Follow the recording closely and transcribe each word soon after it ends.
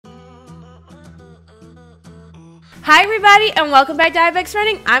Hi everybody and welcome back to Basixx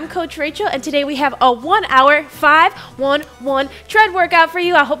Running. I'm Coach Rachel and today we have a 1 hour 5-1-1 tread workout for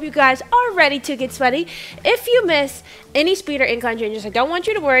you. I hope you guys are ready to get sweaty. If you miss any speed or incline changes, I don't want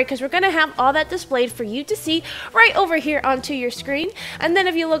you to worry because we're going to have all that displayed for you to see right over here onto your screen. And then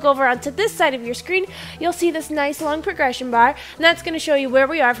if you look over onto this side of your screen, you'll see this nice long progression bar, and that's going to show you where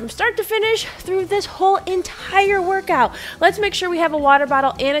we are from start to finish through this whole entire workout. Let's make sure we have a water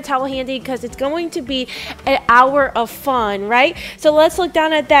bottle and a towel handy because it's going to be an hour of fun, right? So let's look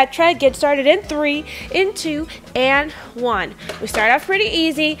down at that tread. Get started in 3, in 2, and 1. We start off pretty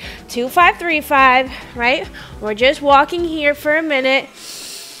easy, 2, 5, 3, 5, right? We're just walking here for a minute.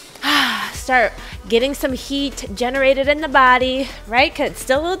 Start getting some heat generated in the body, right? Because it's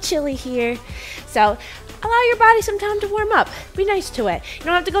still a little chilly here. So allow your body some time to warm up. Be nice to it. You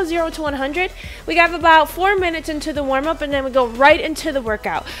don't have to go 0 to 100. We got about 4 minutes into the warm up and then we go right into the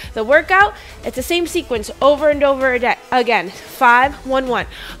workout. The workout, it's the same sequence over and over again. 5, 1, 1.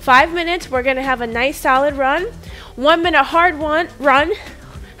 5 minutes, we're going to have a nice solid run. 1 minute hard run.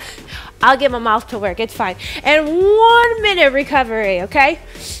 I'll get my mouth to work, it's fine. And 1 minute recovery, okay?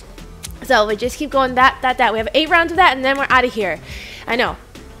 So we just keep going that. We have 8 rounds of that and then we're out of here. I know.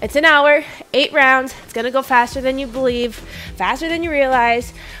 It's an hour, 8 rounds. It's going to go faster than you believe, faster than you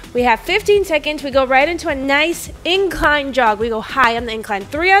realize. We have 15 seconds. We go right into a nice incline jog. We go high on the incline,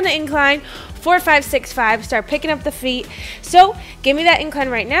 3 on the incline, 4, 5, 6, 5. Start picking up the feet. So give me that incline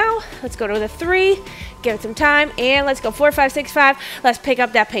right now. Let's go to the 3. Give it some time. And let's go 4, 5, 6, 5. Let's pick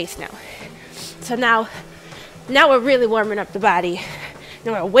up that pace now. So now we're really warming up the body.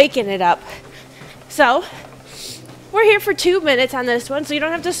 Now we're waking it up. So we're here for 2 minutes on this one, so you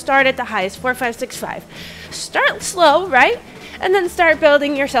don't have to start at the highest, 4, 5, 6, 5. Start slow, right? And then start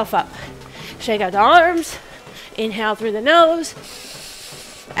building yourself up. Shake out the arms. Inhale through the nose.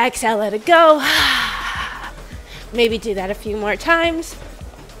 Exhale, let it go. Maybe do that a few more times,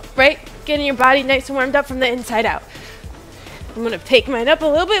 right? Getting your body nice and warmed up from the inside out. I'm going to take mine up a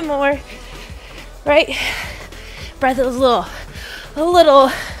little bit more, right? Breath is a little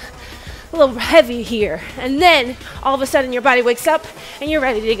heavy here, and then all of a sudden your body wakes up and you're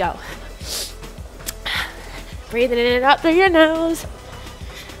ready to go. Breathing in and out through your nose,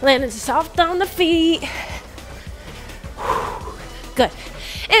 landing soft on the feet. Good.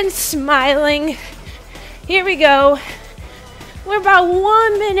 And smiling. Here we go. We're about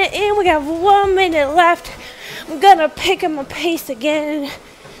 1 minute in. We got 1 minute left. I'm gonna pick up my pace again.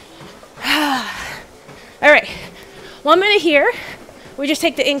 All right, 1 minute here. We just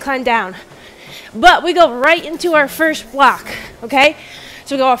take the incline down, but we go right into our first block, okay?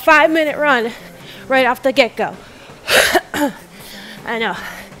 So we go a 5 minute run right off the get-go. I know,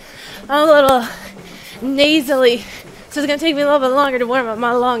 I'm a little nasally, so it's gonna take me a little bit longer to warm up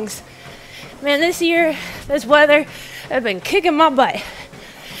my lungs. Man, this year, this weather has been kicking my butt.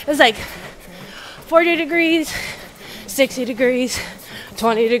 It's like 40 degrees, 60 degrees,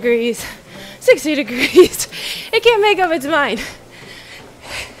 20 degrees, 60 degrees. It can't make up its mind.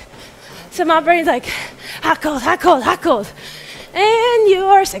 So my brain's like, hot, cold, hot, cold, hot, cold. And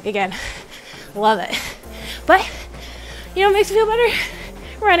you're sick again. Love it. But, you know what makes me feel better?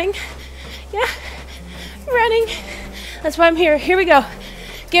 Running. Yeah, running. That's why I'm here. Here we go.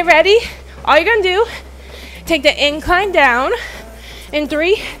 Get ready. All you're going to do, take the incline down in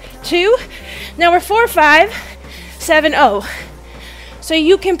 3, 2. Now we're 4, 5, 7, 0. So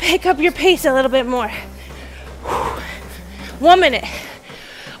you can pick up your pace a little bit more. 1 minute.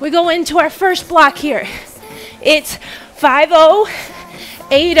 We go into our first block here. It's 5-0,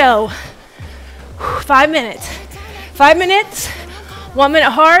 8-0. 5 minutes. 5 minutes, 1 minute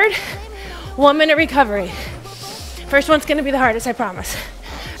hard, 1 minute recovery. First one's gonna be the hardest, I promise.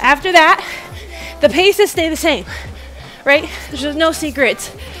 After that, the paces stay the same, right? There's just no secrets.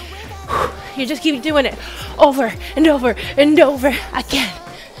 You just keep doing it over and over and over again.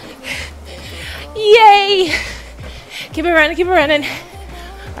 Yay! Keep it running, keep it running.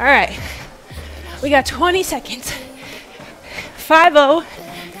 All right, we got 20 seconds. 5-0,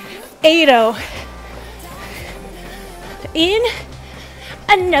 8-0. In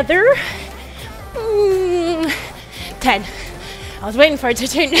another 10. I was waiting for it to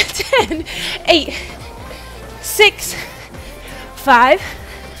turn to 10. 8, 6, 5,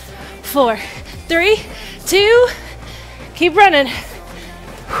 4, 3, 2. Keep running.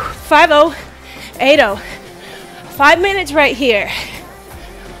 5-0, 8-0. 5 minutes right here.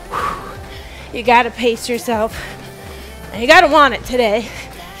 You gotta pace yourself. And you gotta want it today.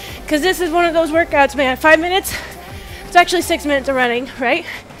 Because this is one of those workouts, man. 5 minutes, it's actually 6 minutes of running, right?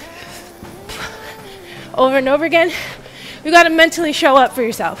 Over and over again. You gotta mentally show up for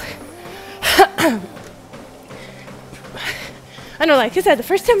yourself. I know, like I said, the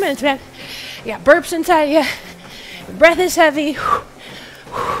first 10 minutes, man, you got burps inside you. Your breath is heavy.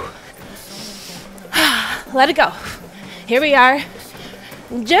 Let it go. Here we are.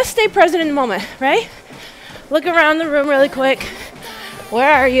 Just stay present in the moment, right? Look around the room really quick.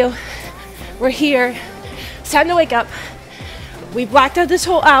 Where are you? We're here. It's time to wake up. We blocked out this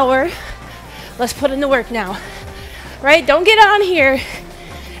whole hour. Let's put in the work now, right? Don't get on here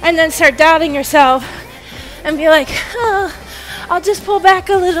and then start doubting yourself and be like, oh, I'll just pull back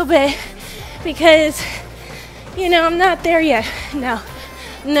a little bit because, you know, I'm not there yet. No.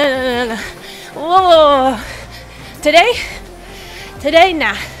 Whoa. Today,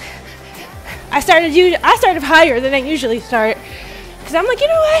 nah. I started higher than I usually start because I'm like, you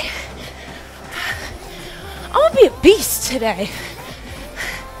know what? I'm gonna be a beast today.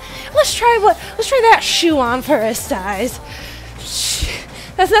 Let's try that shoe on for a size.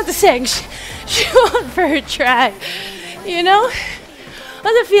 That's not the saying. Shoe on for a try. You know? What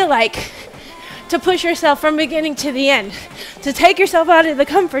does it feel like to push yourself from beginning to the end? To take yourself out of the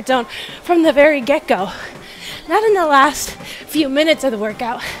comfort zone from the very get-go. Not in the last few minutes of the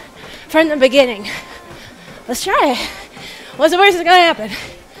workout. From the beginning. Let's try it. What's the worst that's gonna happen?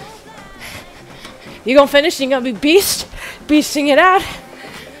 You're gonna finish and you're gonna be beasting it out.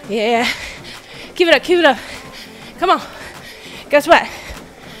 Yeah. Keep it up. Come on. Guess what?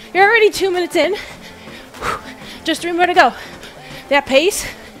 You're already 2 minutes in. Just 3 more to go. That pace,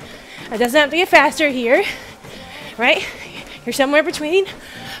 it doesn't have to get faster here, right? You're somewhere between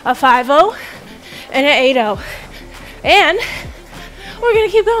a 5-0 and an 8-0. And we're gonna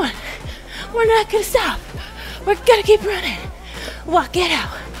keep going. We're not gonna stop. We're gonna keep running. Walk it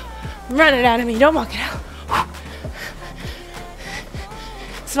out. Run it out of me. Don't walk it out.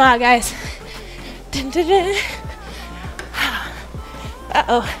 Smile, guys.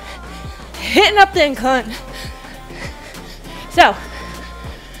 Uh-oh. Hitting up the incline. So,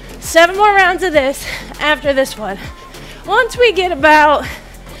 7 more rounds of this after this one. Once we get about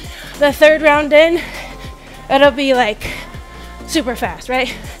the 3rd round in, it'll be like super fast,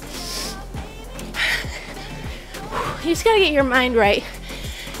 right? You just gotta get your mind right.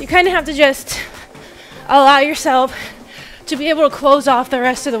 You kind of have to just allow yourself to be able to close off the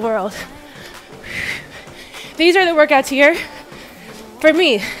rest of the world. These are the workouts here. For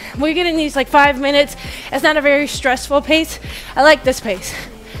me, we get in these like 5 minutes. It's not a very stressful pace. I like this pace.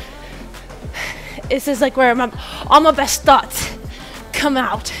 This is like where all my best thoughts come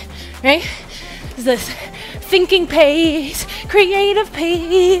out, right? This thinking pace, creative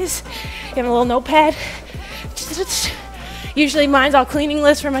pace. You have a little notepad. Usually mine's all cleaning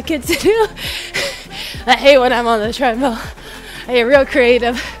lists for my kids to do. I hate when I'm on the treadmill. I get real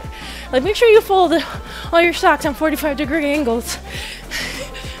creative. Like, make sure you fold all your socks on 45-degree angles.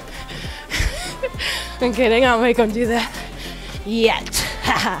 I'm kidding, I don't make them do that yet.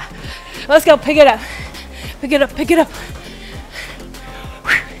 Let's go, pick it up. Pick it up.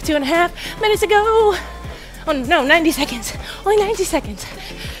 2.5 minutes to go. Oh no, 90 seconds. Only 90 seconds.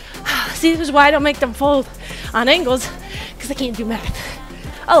 See, this is why I don't make them fold on angles, because I can't do math.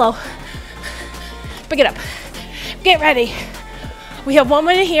 Hello. Pick it up. Get ready. We have 1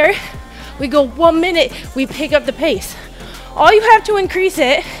 minute here. We go 1 minute. We pick up the pace. All you have to increase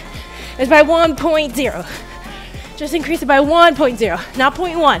it is by 1.0. Just increase it by 1.0, not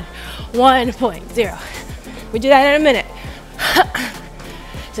 0.1. 1.0. We do that in a minute.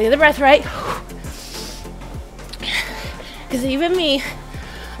 So get the breath right. Because even me,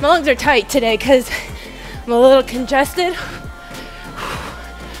 my lungs are tight today because I'm a little congested.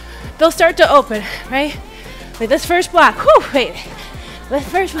 They'll start to open, right? Wait, this first block. This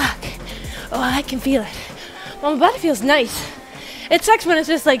first block. Oh, I can feel it. Well, my body feels nice. It sucks when it's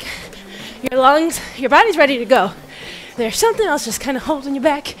just like your lungs, your body's ready to go. There's something else just kind of holding you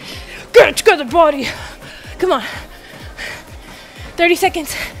back. Get it together, body. Come on. 30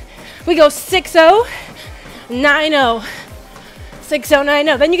 seconds. We go 6-0, 9-0. 6-0,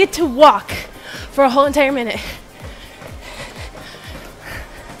 9-0. Then you get to walk for a whole entire minute.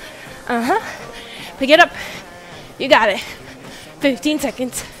 Pick it up. You got it. 15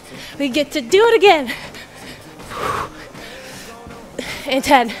 seconds. We get to do it again. And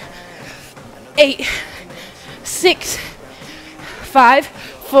 10, 8, 6, 5,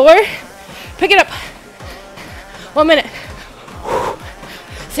 4. Pick it up. 1 minute.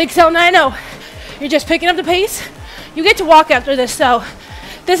 6-0, 9-0. You're just picking up the pace. You get to walk after this, so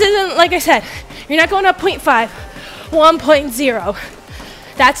this isn't, like I said, you're not going up 0.5, 1.0.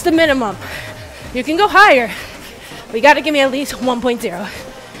 That's the minimum. You can go higher, but you got to give me at least 1.0.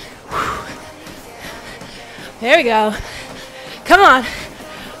 There we go. Come on.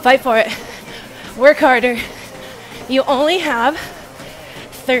 Fight for it. Work harder. You only have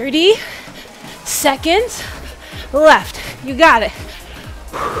 30 seconds left. You got it.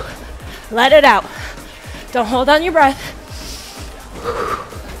 Let it out. Don't hold on your breath.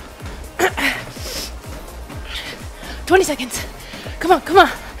 20 seconds. Come on, come on.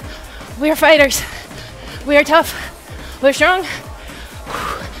 We are fighters. We are tough. We're strong.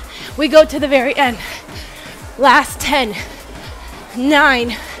 We go to the very end. Last 10,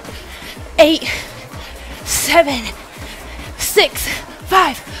 9, 8, 7, 6,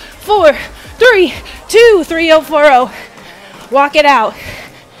 5, 4, 3, 2, 3, 0, 4, 0. Walk it out.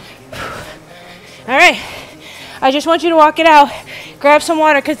 All right. I just want you to walk it out. Grab some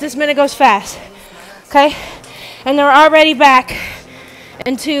water because this minute goes fast. Okay? And then we're already back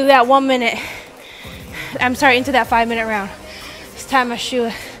into that 1 minute. I'm sorry, into that 5 minute round. Let's tie my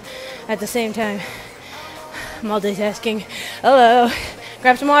shoe at the same time. Multitasking. Hello.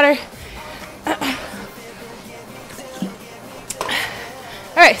 Grab some water.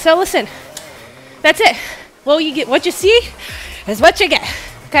 All right, so listen. That's it. Well, you get what you see is what you get.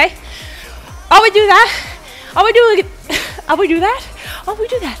 Okay? All we do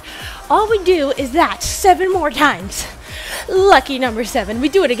is that 7 more times. Lucky number 7. We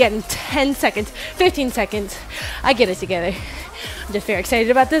do it again in 10 seconds, 15 seconds. I get it together. I'm just very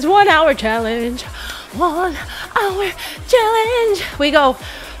excited about this 1 hour challenge. 1 hour challenge. We go,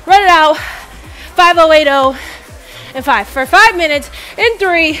 run it out, 5080 and 5 for 5 minutes in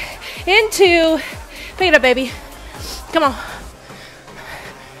 3, in 2. Pick it up, baby. Come on.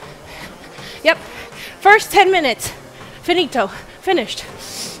 Yep. First 10 minutes. Finito. Finished.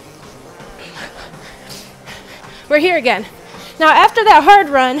 We're here again. Now, after that hard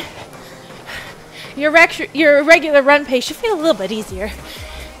run, your regular run pace should feel a little bit easier.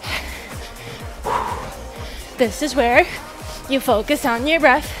 This is where you focus on your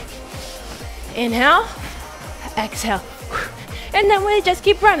breath. Inhale, exhale. And then we just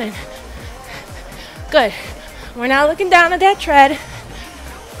keep running. Good. We're now looking down at that tread.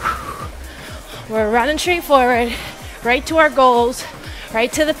 We're running straight forward, right to our goals,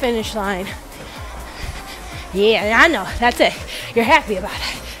 right to the finish line. Yeah, I know. That's it. You're happy about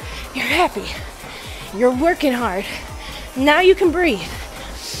it. You're happy. You're working hard. Now you can breathe.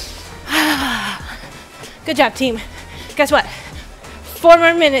 Good job, team. Guess what? 4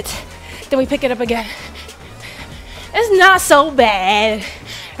 more minutes, then we pick it up again. It's not so bad,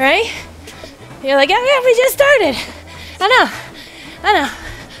 right? You're like, yeah, we just started. I know.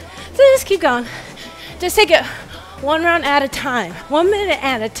 So just keep going. Just take it 1 round at a time, 1 minute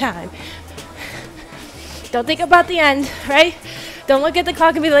at a time. Don't think about the end, right? Don't look at the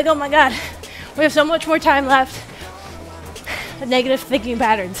clock and be like, oh my God, we have so much more time left. Negative thinking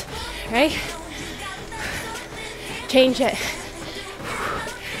patterns, right? Change it.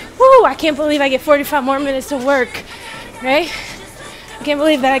 Woo, I can't believe I get 45 more minutes to work, right? I can't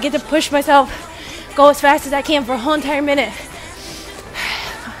believe that I get to push myself, go as fast as I can for a whole entire minute.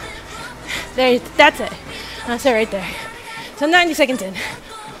 There, that's it. That's it right there. So 90 seconds in.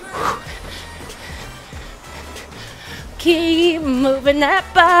 Keep moving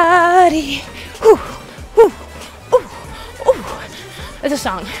that body. Ooh, ooh, ooh, ooh. It's a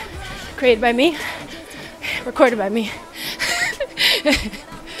song created by me, recorded by me.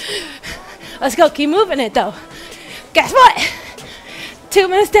 Let's go, keep moving it though. Guess what? 2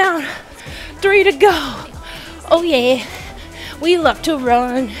 minutes down, 3 to go. Oh yeah, we love to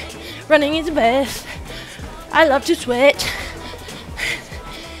run. Running is the best. I love to sweat.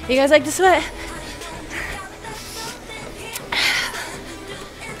 You guys like to sweat?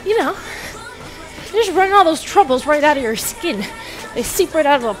 You know, just run all those troubles right out of your skin. They seep right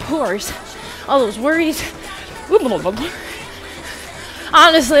out of the pores. All those worries.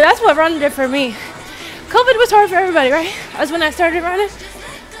 Honestly, that's what running did for me. COVID was hard for everybody, right? That's when I started running.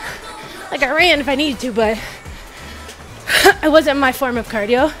 Like, I ran if I needed to, but it wasn't my form of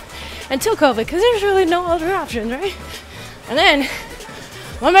cardio until COVID, because there's really no other options, right? And then,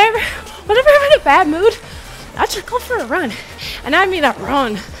 whenever I'm in a bad mood, I'll just go for a run. And I mean a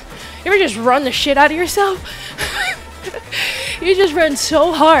run. You ever just run the shit out of yourself? You just run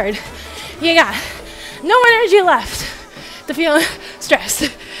so hard. You got no energy left to feel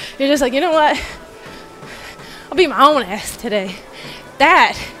stressed. You're just like, you know what? I'll be my own ass today.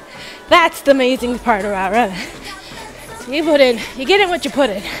 That's the amazing part about running. You get in what you put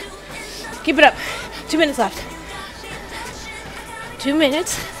in. Keep it up. 2 minutes left. 2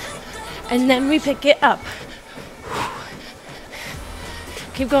 minutes, and then we pick it up.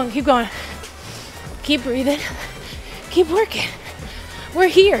 Keep going, keep going. Keep breathing. Keep working. We're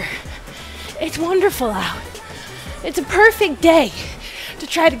here. It's wonderful out. It's a perfect day to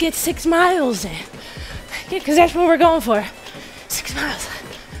try to get 6 miles in. Yeah, because that's what we're going for. 6 miles.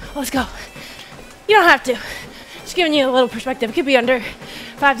 Let's go. You don't have to. Just giving you a little perspective. It could be under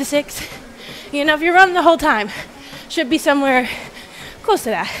 5 to 6. You know, if you're running the whole time, should be somewhere close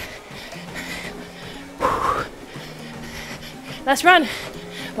to that. Let's run.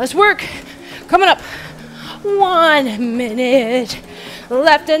 Let's work. Coming up. 1 minute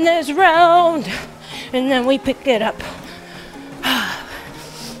left in this round. And then we pick it up.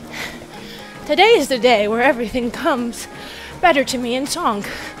 Today is the day where everything comes better to me in song.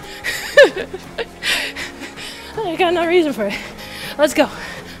 I got no reason for it. Let's go.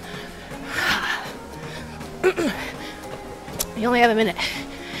 You only have a minute.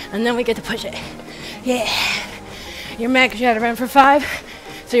 And then we get to push it. Yeah. You're mad because you had to run for 5.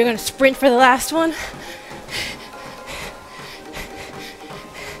 So you're going to sprint for the last one.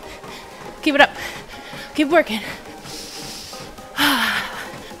 Keep it up. Keep working.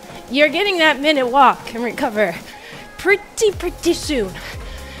 You're getting that minute walk and recover pretty soon.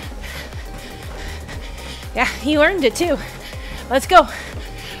 Yeah, you earned it too. Let's go.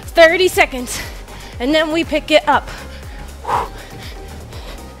 30 seconds. And then we pick it up.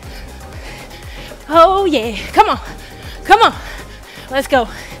 Oh yeah, come on. Come on. Let's go.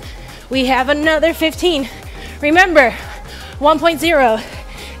 We have another 15. Remember, 1.0,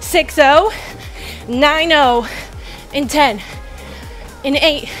 6-0, 9-0, and 10, and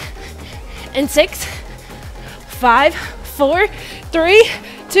 8, and 6, 5, 4, 3,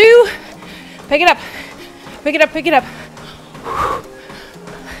 2, pick it up, pick it up, pick it up.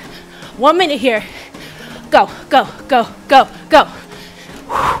 1 minute here. Go, go, go, go, go.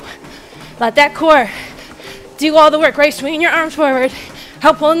 Let that core do all the work, right? Swinging your arms forward,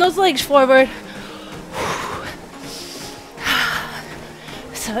 help pulling those legs forward.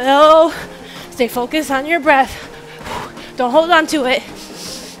 So, stay focused on your breath. Don't hold on to it.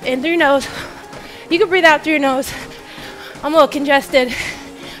 In through your nose. You can breathe out through your nose. I'm a little congested.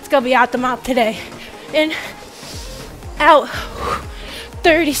 It's gonna be out the mouth today. In, out.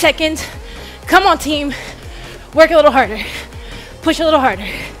 30 seconds. Come on, team. Work a little harder. Push a little harder.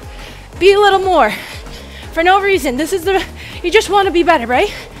 Be a little more. For no reason. This is the, you just want to be better,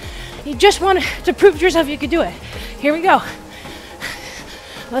 right? You just want to prove to yourself you can do it. Here we go.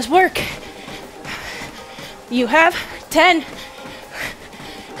 Let's work. You have 10,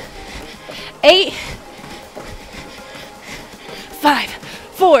 8, 5,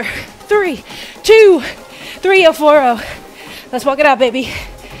 4, 3, 2, 3, 0, 4, 0. Let's walk it out, baby.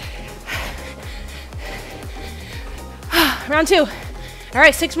 Round 2. All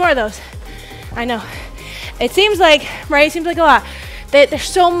right, 6 more of those. I know. It seems like, right, it seems like a lot. There's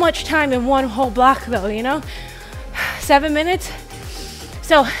so much time in one whole block though, you know? 7 minutes.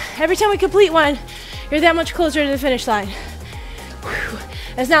 So every time we complete one, you're that much closer to the finish line. Whew.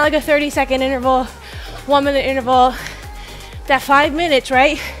 It's not like a 30-second interval, 1 minute interval. That 5 minutes,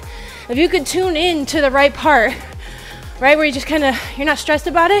 right? If you could tune in to the right part, right, where you just kind of, you're not stressed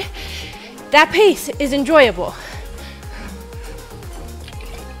about it, that pace is enjoyable.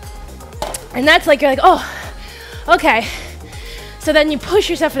 And that's like, you're like, oh, okay. So then you push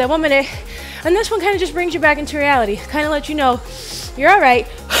yourself for that 1 minute, and this one kind of just brings you back into reality. Kind of lets you know, you're all right,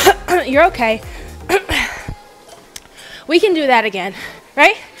 you're okay. We can do that again,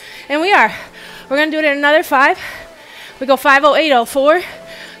 right? And we are. We're gonna do it in another 5. We go 5, 0, 8, 0, 4,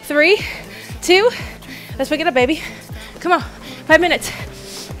 3, 2. Let's pick it up, baby. Come on, 5 minutes.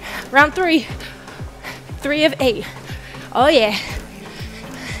 Round 3, 3 of 8. Oh yeah.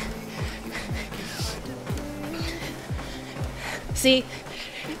 See,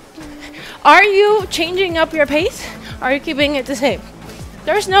 are you changing up your pace? Are you keeping it the same?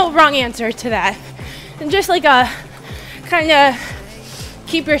 There's no wrong answer to that. And just like a kind of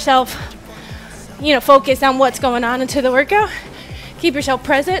keep yourself, you know, focused on what's going on into the workout. Keep yourself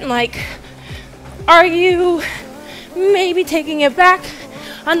present and like, are you maybe taking it back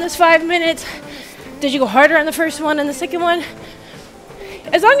on this 5 minutes? Did you go harder on the first one and the second one?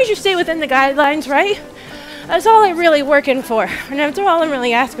 As long as you stay within the guidelines, right? That's all I'm really working for, and that's all I'm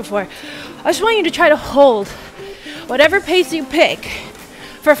really asking for. I just want you to try to hold whatever pace you pick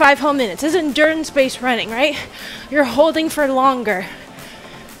for 5 whole minutes. This is endurance-based running, right? You're holding for longer.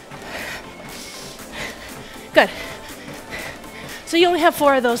 Good. So you only have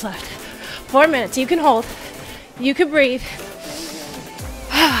 4 of those left. 4 minutes. You can hold. You can breathe.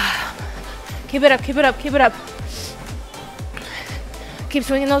 Keep it up, keep it up, keep it up. Keep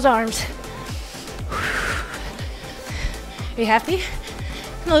swinging those arms. Are you happy?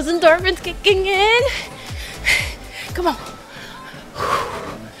 Those endorphins kicking in. Come on.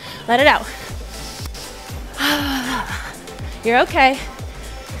 Let it out. You're okay.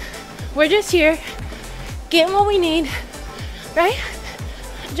 We're just here getting what we need, right?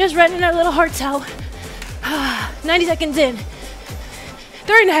 Just running our little hearts out. 90 seconds in.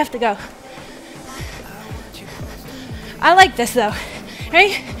 3.5 to go. I like this though,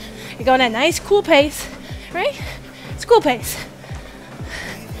 right? You're going at a nice, cool pace, right? It's cool pace.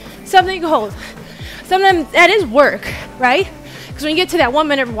 Something you can hold. Something that is work, right? Because when you get to that 1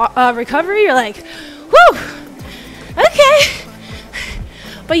 minute recovery, you're like, whew, okay.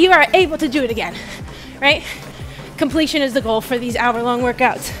 But you are able to do it again, right? Completion is the goal for these hour-long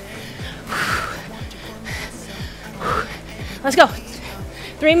workouts. Let's go.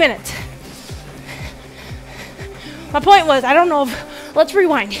 3 minutes. My point was, I don't know if, let's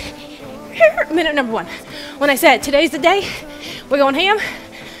rewind. Minute number 1. When I said, today's the day, we're going ham,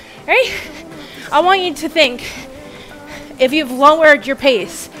 right? I want you to think if you've lowered your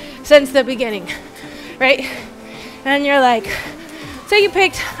pace since the beginning, right? And you're like, say you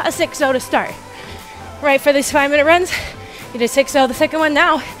picked a 6:0 to start, right? For these 5-minute runs, you did 6:0 the second one.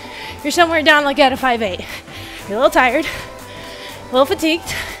 Now you're somewhere down like at a 5:8. You're a little tired, a little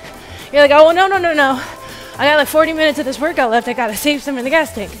fatigued. You're like, oh, no. I got like 40 minutes of this workout left. I gotta save some in the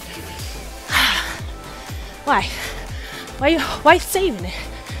gas tank. Why? Why saving it?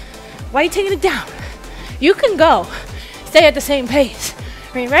 Why are you taking it down? You can go. Stay at the same pace.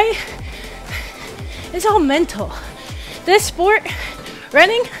 Right? It's all mental. This sport,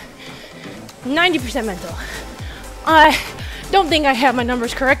 running, 90% mental. I don't think I have my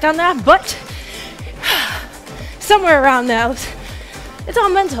numbers correct on that, but somewhere around those, it's all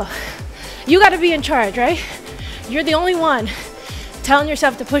mental. You got to be in charge, right? You're the only one telling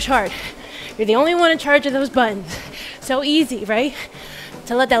yourself to push hard. You're the only one in charge of those buttons. So easy, right?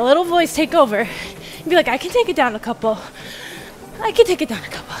 To let that little voice take over and be like, I can take it down a couple. I can take it down a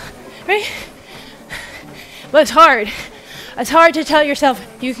couple, right? But it's hard. It's hard to tell yourself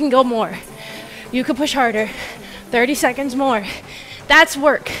you can go more. You can push harder. 30 seconds more. That's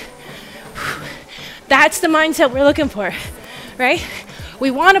work. That's the mindset we're looking for, right? We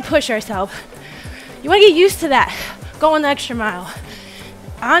want to push ourselves. You want to get used to that. Going the extra mile.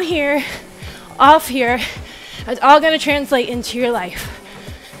 On here, off here. It's all going to translate into your life.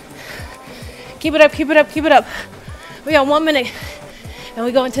 Keep it up, keep it up, keep it up. We got 1 minute and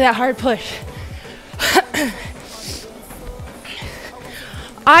we go into that hard push.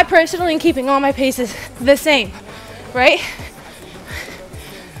 I personally am keeping all my paces the same, right?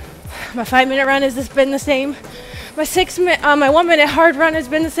 My 5-minute run has been the same. My 1 minute hard run has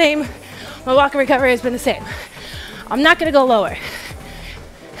been the same. My walk and recovery has been the same. I'm not gonna go lower.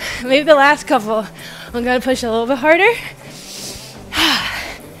 Maybe the last couple, I'm gonna push a little bit harder.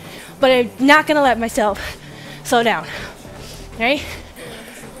 But I'm not gonna let myself slow down, right?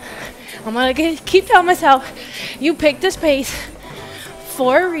 I'm gonna keep telling myself, you picked this pace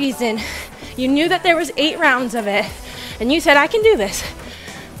for a reason. You knew that there was 8 rounds of it, and you said, I can do this.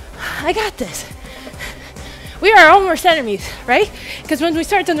 I got this. We are our own worst enemies, right? Because when we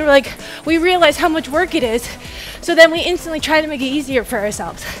start something, we realize how much work it is, so then we instantly try to make it easier for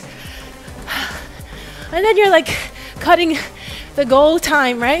ourselves. And then you're like cutting the goal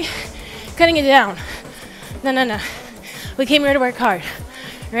time, right? Cutting it down. No. We came here to work hard,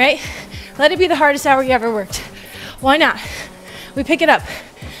 right? Let it be the hardest hour you ever worked. Why not? We pick it up.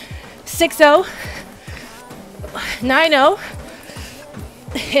 6-0, 9-0,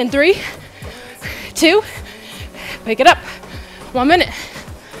 in 3, 2, pick it up. 1 minute.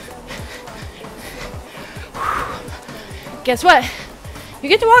 Guess what? You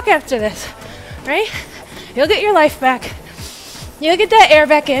get to walk after this, right? You'll get your life back. You'll get that air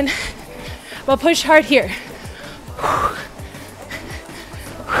back in, but push hard here.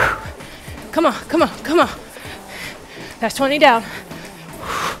 Come on. That's 20 down.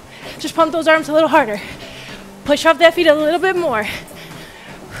 Just pump those arms a little harder. Push off that feet a little bit more.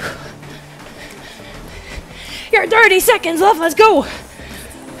 You're 30 seconds left, let's go.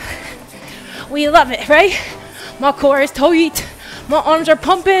 We love it, right? My core is tight. My arms are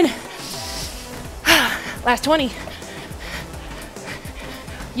pumping. Last 20.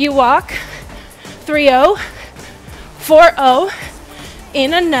 You walk. 3-0. 4-0.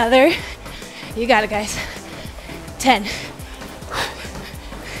 In another. You got it, guys. 10.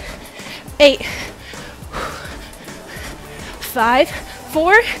 8. 5,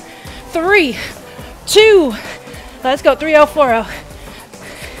 4, 3, 2. Let's go. 3-0, 4-0.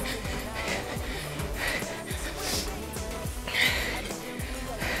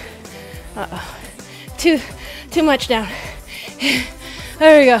 Uh-oh. Too much down.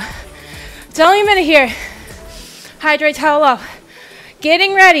 There we go. It's only a minute here. Hydrate, towel off.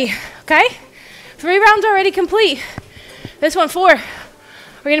 Getting ready, okay? 3 rounds already complete. This one, 4.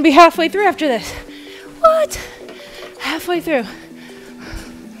 We're gonna be halfway through after this. What? Halfway through.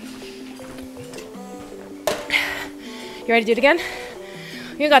 You ready to do it again?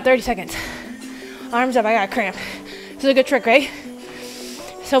 You got 30 seconds. Arms up, I got a cramp. This is a good trick, right?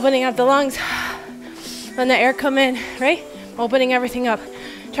 It's opening up the lungs, letting the air come in, right? Opening everything up.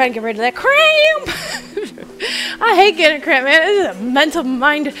 Trying to get rid of that cramp. I hate getting a cramp, man. This is a mental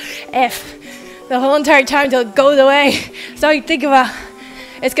mind F. The whole entire time till it goes away. That's all you think about.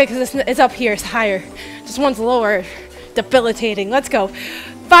 It's good because it's up here, it's higher. Just one's lower, debilitating. Let's go.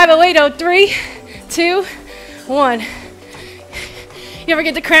 508, 3, 2, 1. You ever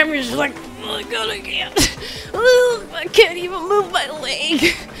get the cramp and you're just like, oh my God, I can't. I can't even move my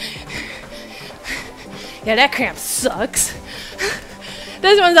leg. Yeah, that cramp sucks.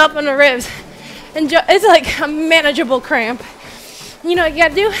 This one's up on the ribs. And it's like a manageable cramp. You know what you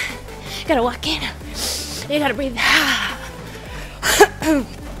gotta do? You gotta walk in. You gotta breathe.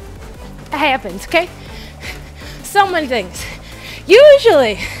 That happens, okay? So many things.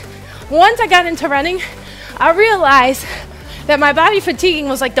 Usually, once I got into running, I realized that my body fatiguing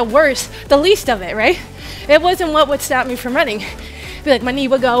was like the worst, the least of it, right? It wasn't what would stop me from running. Be like my knee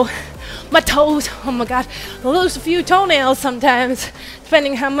would go, my toes, oh my God, lose a few toenails sometimes,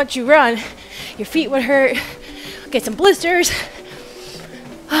 depending how much you run. Your feet would hurt, get some blisters.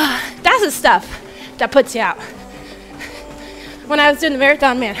 That's the stuff that puts you out. When I was doing the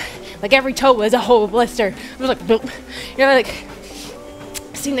marathon, man, like every toe was a whole blister. It was like, boop. You know, like,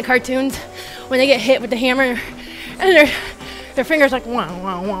 seen the cartoons when they get hit with the hammer and their fingers like, wah,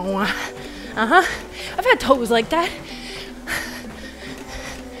 wah, wah, wah. Uh-huh. I've had toes like that.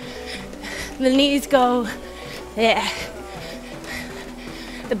 The knees go, yeah.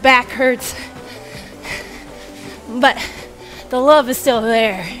 The back hurts. But the love is still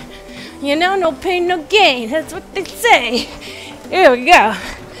there. You know, no pain, no gain. That's what they say. Here we go.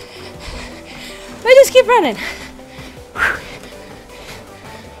 Let's just keep running.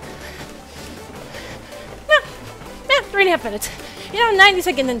 Yeah, 3.5 minutes. You know, 90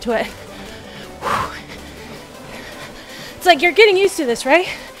 seconds into it. It's like you're getting used to this, right?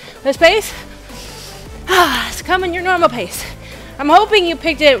 This pace? It's coming your normal pace. I'm hoping you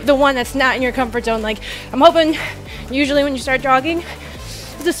picked the one that's not in your comfort zone. Like, I'm hoping usually when you start jogging,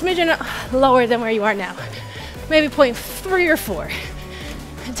 it's a smidgen lower than where you are now. Maybe 0.3 or 4.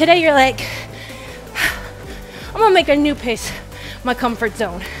 And today you're like, I'm gonna make a new pace my comfort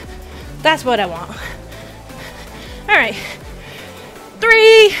zone. That's what I want. All right,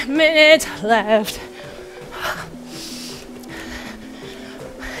 3 minutes left.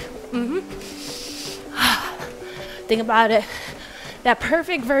 Think about it. That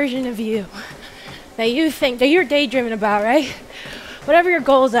perfect version of you that you think, that you're daydreaming about, right? Whatever your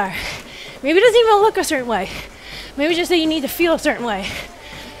goals are. Maybe it doesn't even look a certain way. Maybe just that you need to feel a certain way.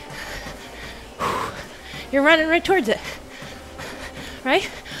 You're running right towards it, right?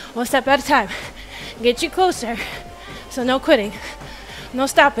 One step at a time. Get you closer. So no quitting, no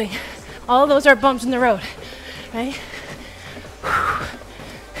stopping. All of those are bumps in the road, right?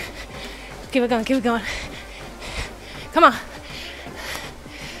 Keep it going, keep it going. Come on.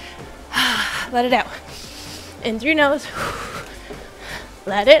 Let it out. In through your nose.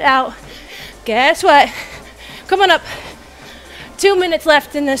 Let it out. Guess what? Come on up. 2 minutes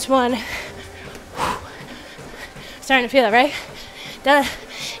left in this one. Starting to feel it, right? Yeah,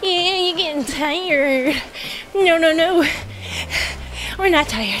 you're getting tired. No, no, no. We're not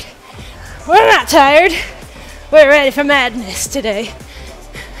tired. We're not tired. We're ready for madness today.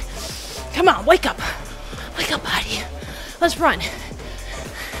 Come on, wake up. Wake up, body. Let's run.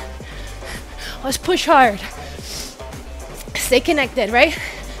 Let's push hard. Stay connected, right?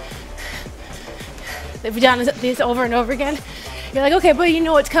 If you've done this over and over again, you're like, okay, but you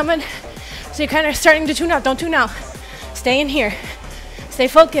know what's coming. So you're kind of starting to tune out. Don't tune out. Stay in here. Stay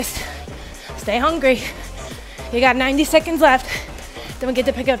focused. Stay hungry. You got 90 seconds left. Then we get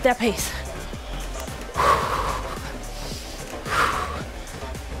to pick up that pace.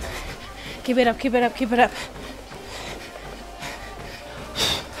 Keep it up, keep it up, keep it up.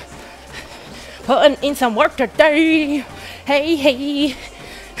 Putting in some work today. Hey, hey.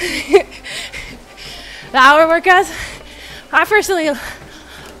 The hour workouts, I personally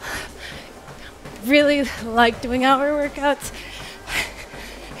really like doing hour workouts.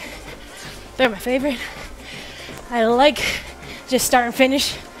 They're my favorite. I like just start and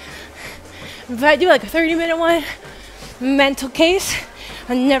finish. If I do like a 30-minute one, mental case,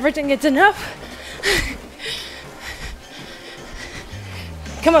 I never think it's enough.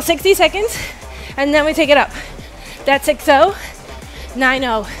 Come on, 60 seconds, and then we take it up. That's 6-0,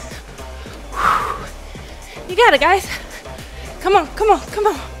 9-0. You got it, guys. Come on, come on, come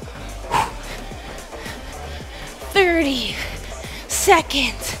on. 30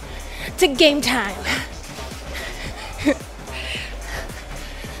 seconds to game time.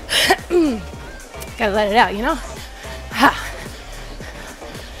 Gotta let it out, you know?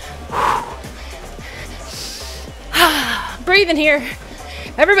 Breathing here.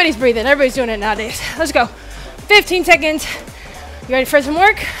 Everybody's breathing. Everybody's doing it nowadays. Let's go. 15 seconds. You ready for some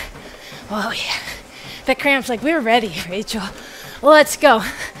work? Oh, yeah. That cramp's like, we're ready, Rachel. Let's go.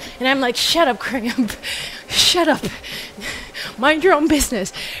 And I'm like, shut up, cramp. Shut up. Mind your own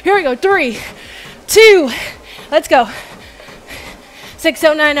business. Here we go. 3, 2, let's go.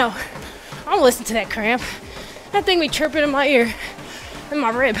 6090. I don't listen to that cramp. That thing be chirping in my ear, in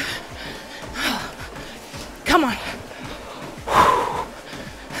my rib. Come on.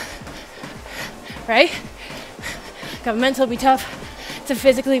 Right? Got mental be tough to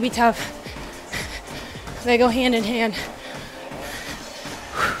physically be tough. They go hand in hand.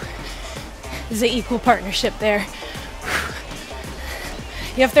 There's an equal partnership there.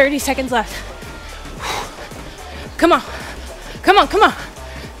 You have 30 seconds left. Come on. Come on, come on.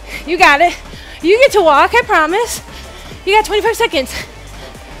 You got it. You get to walk, I promise. You got 25 seconds.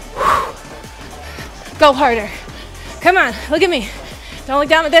 Go harder. Come on, look at me. Don't look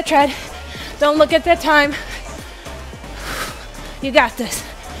down at that tread. Don't look at that time. You got this.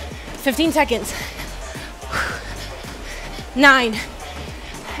 15 seconds. 9,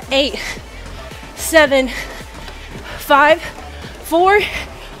 8, 7, 5, 4,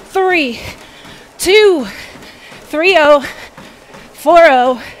 3, 2, 3, 0, 4,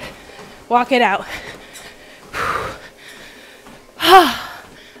 0. Walk it out.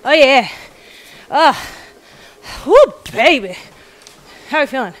 Oh yeah. Whoo, baby. How are you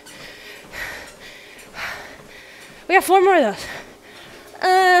feeling? We got 4 more of those.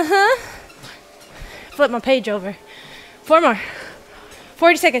 Flip my page over. 4 more.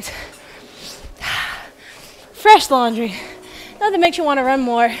 40 seconds. Fresh laundry. Nothing makes you want to run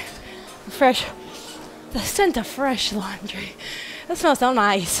more. Fresh. The scent of fresh laundry. That smells so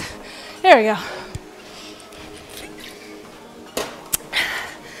nice. There we go.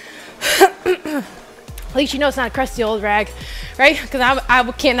 At least you know it's not a crusty old rag, right? Because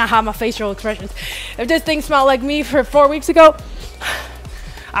I cannot hide my facial expressions. If this thing smelled like me for 4 weeks ago,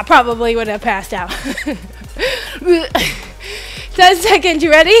 I probably would have passed out. 10 seconds, you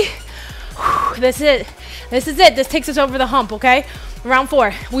ready? This is it. This is it. This takes us over the hump, okay? Round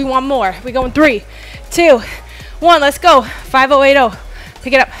 4. We want more. We go in 3, 2, 1. Let's go. 5080.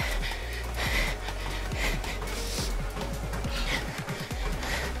 Pick it up.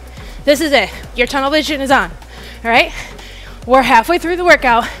 This is it. Your tunnel vision is on. All right? We're halfway through the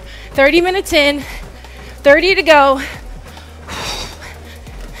workout. 30 minutes in. 30 to go.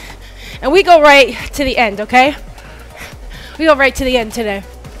 And we go right to the end, okay? We go right to the end today.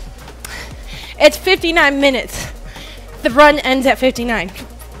 It's 59 minutes. The run ends at 59.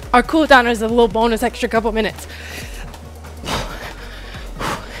 Our cool down is a little bonus extra couple minutes.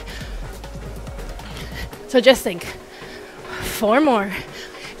 So just think. 4 more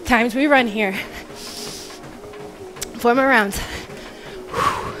times we run here. 4 more rounds.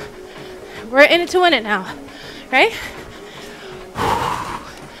 We're in it to win it now, right?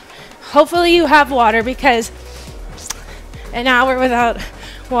 Hopefully you have water, because an hour without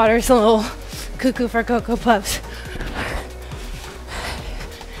water is a little cuckoo for Cocoa Puffs.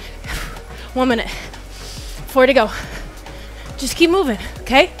 1 minute. 4 to go. Just keep moving,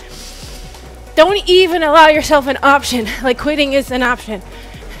 okay? Don't even allow yourself an option, like quitting is an option.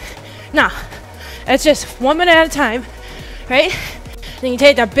 No, it's just 1 minute at a time, right? Then you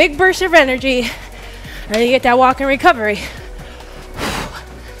take that big burst of energy, and you get that walk and recovery.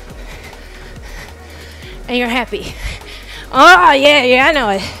 And you're happy. Oh, yeah, I know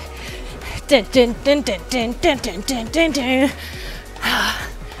it. Dun, dun, dun, dun, dun, dun, dun, dun, dun, dun.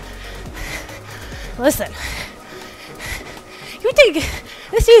 Listen, you think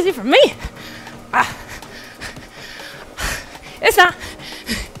this is easy for me? It's not.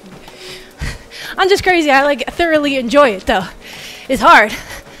 I'm just crazy. I thoroughly enjoy it though. It's hard.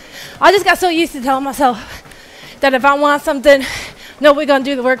 I just got so used to telling myself that if I want something, nobody's gonna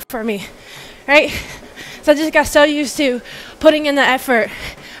do the work for me, right? So I just got so used to putting in the effort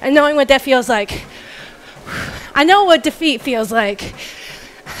and knowing what that feels like. I know what defeat feels like.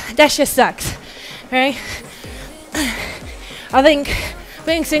 That shit sucks, right? I think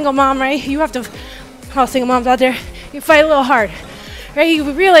being single mom, right? You have to, all single moms out there, you fight a little hard, right?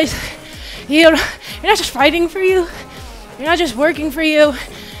 You realize you're not just fighting for you. You're not just working for you.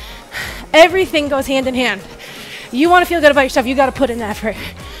 Everything goes hand in hand. You want to feel good about yourself, you got to put in the effort.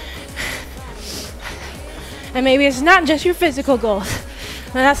 And maybe it's not just your physical goals.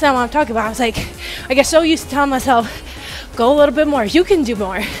 And that's not what I'm talking about. It's like I get so used to telling myself, go a little bit more, you can do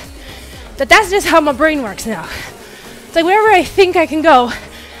more. That's just how my brain works now. It's like wherever I think I can go,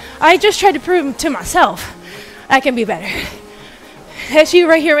 I just try to prove to myself I can be better. That's you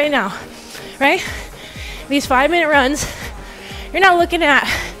right here, right now, right? These 5-minute runs, you're not looking at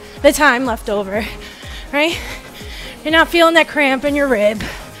the time left over, right? You're not feeling that cramp in your rib.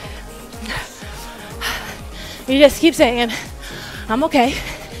 You just keep saying, I'm okay,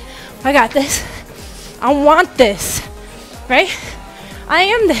 I got this, I want this, right? I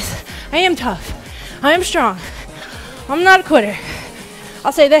am this, I am tough, I am strong, I'm not a quitter.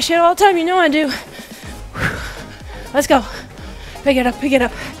 I'll say that shit all the time, you know I do. Let's go. Pick it up, pick it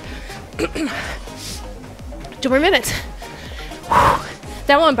up. 2 more minutes.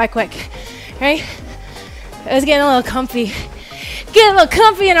 That went by quick, right? I was getting a little comfy. Get a little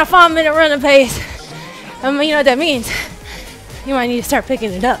comfy in a 5-minute running pace. You know what that means? You might need to start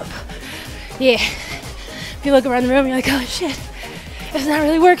picking it up. Yeah. If you look around the room, you're like, oh shit, it's not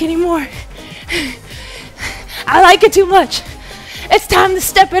really working anymore. I like it too much. It's time to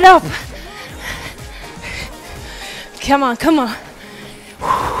step it up. Come on, come on.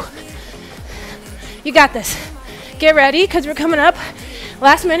 You got this. Get ready, because we're coming up.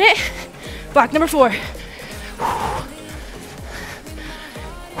 Last minute, block number 4.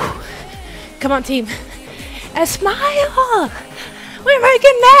 Come on, team. And smile. We're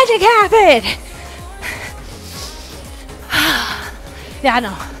making magic happen. Yeah, I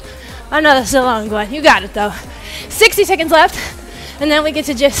know. I know that's a long one. You got it, though. 60 seconds left, and then we get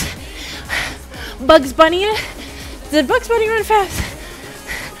to just Bugs Bunny it. Did Bugs Bunny run fast?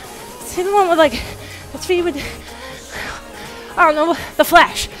 See the one with like its feet with, I don't know, the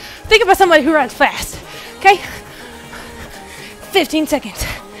Flash. Think about somebody who runs fast, okay? 15 seconds.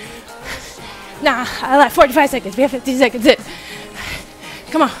 Nah, I like 45 seconds. We have 15 seconds in.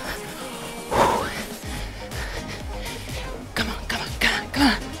 Come on. Come on, come on, come on, come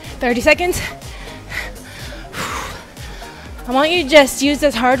on. 30 seconds. I want you to just use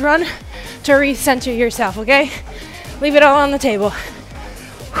this hard run to recenter yourself, okay? Leave it all on the table.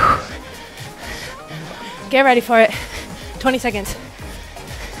 Get ready for it. 20 seconds.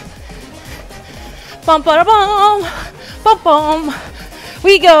 Bum, ba, da, bum, bum, bum.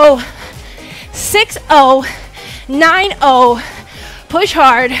 We go 6-0, 9-0. Push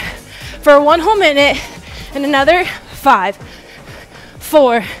hard for 1 whole minute and another 5,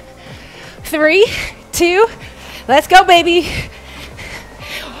 4, 3, 2. Let's go, baby.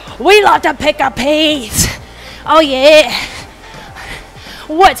 We love to pick a pace. Oh, yeah.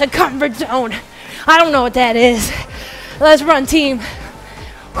 What's a comfort zone? I don't know what that is. Let's run, team.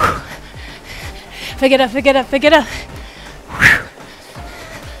 Pick it up, pick it up, pick it up.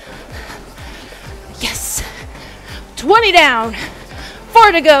 Yes. 20 down.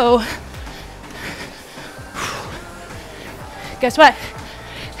 4 to go. Guess what?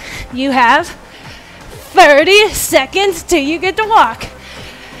 You have 30 seconds till you get to walk.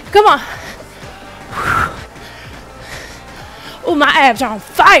 Come on. Oh, my abs are on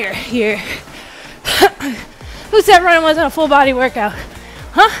fire here. Who said running wasn't a full body workout?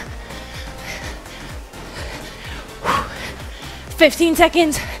 Huh? 15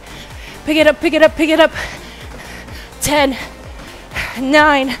 seconds. Pick it up, pick it up, pick it up. 10,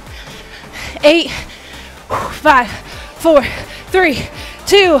 9, 8, 5, 4, 3,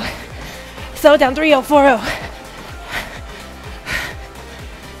 2. Slow it down, 3-0, 4-0.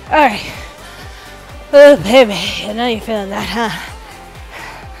 All right. Oh, baby, I know you're feeling that, huh?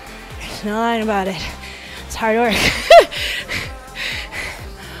 There's no line about it. It's hard work.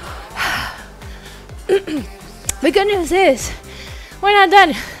 The good news is, we're not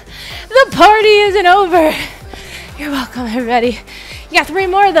done. The party isn't over. You're welcome, everybody. You got 3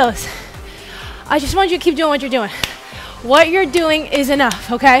 more of those. I just want you to keep doing what you're doing. What you're doing is enough,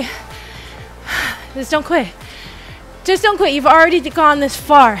 okay? Just don't quit. Just don't quit. You've already gone this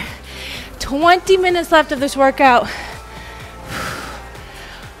far. 20 minutes left of this workout.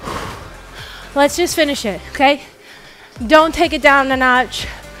 Let's just finish it, okay? Don't take it down a notch.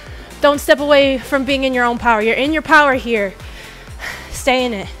 Don't step away from being in your own power. You're in your power here. Stay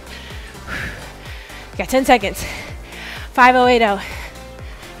in it. You got 10 seconds. 5080.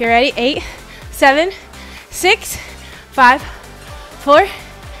 You ready? 8, 7, 6, 5, 4,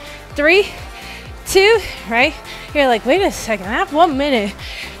 3, 2, right? You're like, wait a second, I have 1 minute.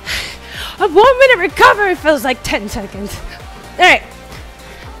 A 1 minute recovery feels like 10 seconds. All right.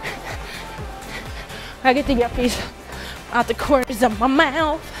 I get the yuppies out the corners of my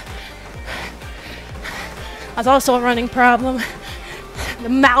mouth. That's also a running problem. The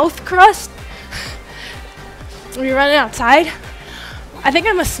mouth crust. When you're running outside, I think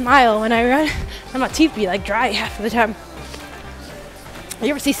I must smile when I run And my teeth be like dry half of the time. You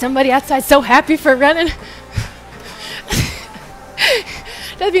ever see somebody outside so happy for running?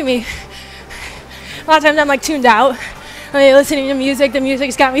 That'd be me. A lot of times I'm like tuned out. I'm listening to music. The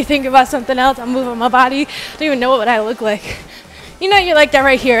music's got me thinking about something else. I'm moving my body. I don't even know what I look like. You know you're like that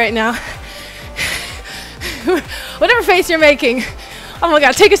right here, right now. Whatever face you're making. Oh my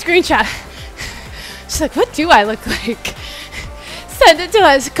God, take a screenshot. She's like, what do I look like? Send it to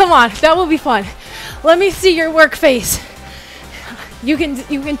us. Come on, that will be fun. Let me see your work face. You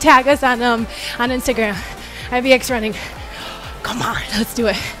can tag us on Instagram. IBX running. Come on, let's do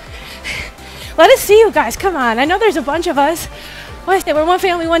it. Let us see you guys. Come on. I know there's a bunch of us. We're one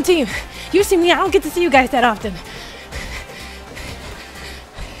family, one team. You see me, I don't get to see you guys that often.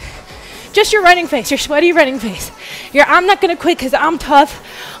 Just your running face, your sweaty running face. I'm not gonna quit because I'm tough,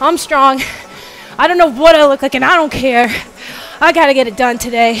 I'm strong. I don't know what I look like and I don't care. I gotta get it done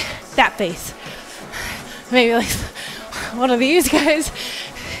today. That face. Maybe like one of these guys.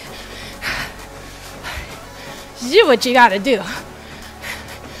 Do what you gotta do.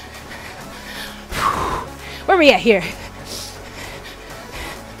 Where are we at here?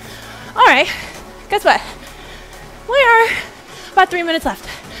 All right, guess what? We are about 3 minutes left.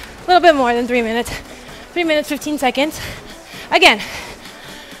 A little bit more than 3 minutes. 3 minutes, 15 seconds. Again,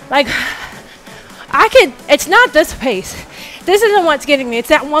 like, it's not this pace. This isn't what's getting me. It's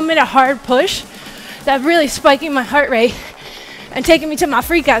that 1 minute hard push that's really spiking my heart rate and taking me to my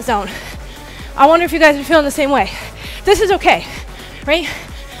freak out zone. I wonder if you guys are feeling the same way. This is okay, right?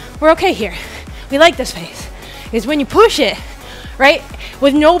 We're okay here. We like this pace. Is when you push it, right,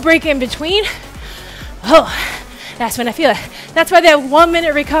 with no break in between, oh, that's when I feel it. That's why that 1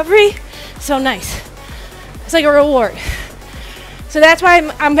 minute recovery, so nice. It's like a reward. So that's why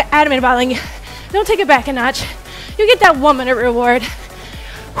I'm adamant about, like, don't take it back a notch. You get that 1 minute reward.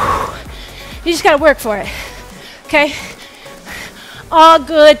 You just gotta work for it, okay? All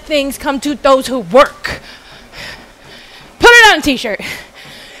good things come to those who work. Put it on a t-shirt.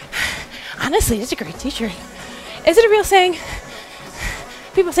 Honestly, it's a great t-shirt. Is it a real saying?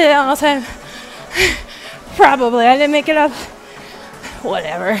 People say that all the time. Probably. I didn't make it up.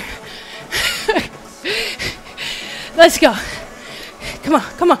 Whatever. Let's go. Come on,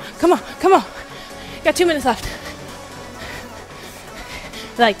 come on, come on, come on. Got 2 minutes left.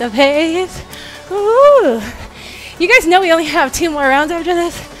 Like the pace. Ooh. You guys know we only have 2 more rounds after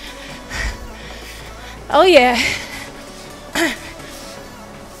this? Oh yeah.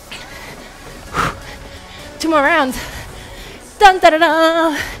 2 more rounds. Dun da da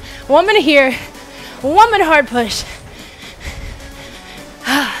da. 1 minute here. 1 minute hard push.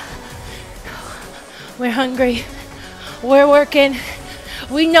 We're hungry. We're working.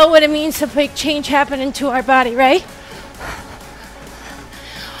 We know what it means to make change happen into our body, right?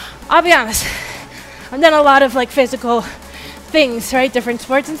 I'll be honest. I've done a lot of like physical things, right? Different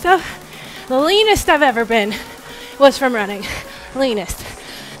sports and stuff. The leanest I've ever been was from running. Leanest.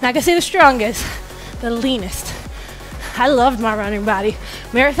 Not gonna say the strongest. The leanest. I loved my running body.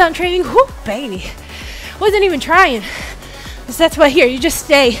 Marathon training, whoo, baby. Wasn't even trying. So that's why here, you just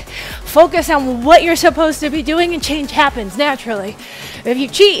stay focused on what you're supposed to be doing and change happens naturally. If you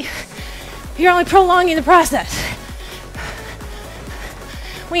cheat, you're only prolonging the process.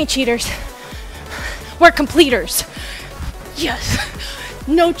 We ain't cheaters. We're completers. Yes.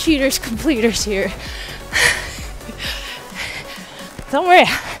 No cheaters, completers here. Don't worry.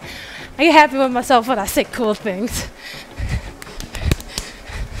 I get happy with myself when I say cool things.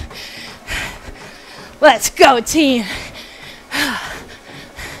 Let's go, team.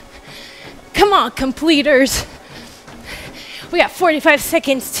 Come on, completers. We got 45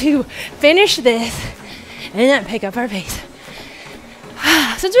 seconds to finish this and then pick up our pace.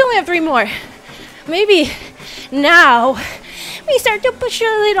 Since we only have 3 more, maybe now we start to push a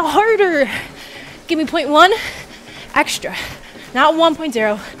little harder. Give me 0.1 extra, not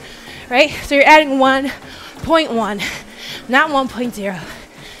 1.0, right? So you're adding 1.1, not 1.0.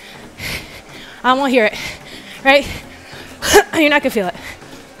 I won't hear it, right? You're not gonna feel it.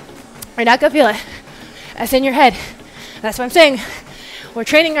 You're not gonna feel it. That's in your head. That's what I'm saying. We're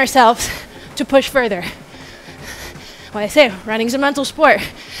training ourselves to push further. What I say, running's a mental sport.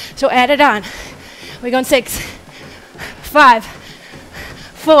 So add it on. We're going 6, 5,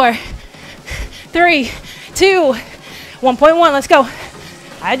 4, 3, 2, 1.1. Let's go.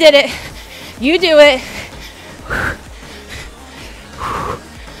 I did it. You do it.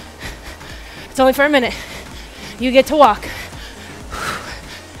 It's only for a minute. You get to walk.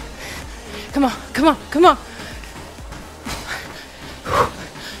 Come on, come on, come on.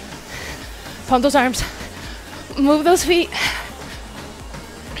 Pump those arms. Move those feet.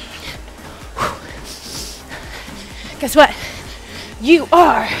 Guess what? You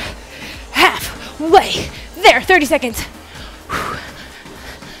are halfway there. 30 seconds.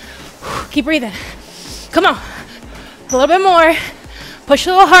 Keep breathing. Come on. A little bit more. Push a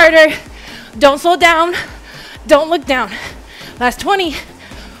little harder. Don't slow down. Don't look down. Last 20.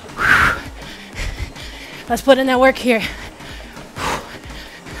 Let's put in that work here.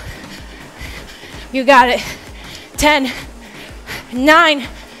 You got it. 10, 9,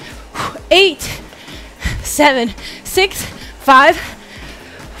 8, 7, 6, 5,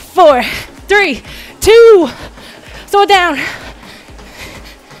 4, 3, 2. Slow it down.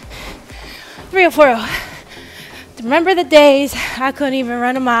 3040. Remember the days I couldn't even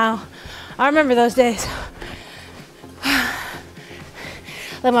run a mile. I remember those days.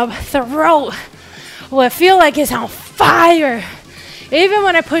 Let my throat would feel like it's on fire. Even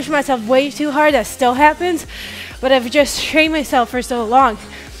when I push myself way too hard, that still happens. But I've just trained myself for so long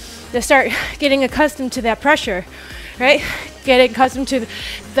to start getting accustomed to that pressure, right? Getting accustomed to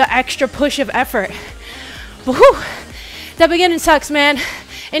the extra push of effort. But whew, that beginning sucks, man.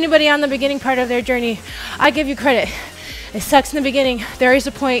 Anybody on the beginning part of their journey, I give you credit. It sucks in the beginning. There is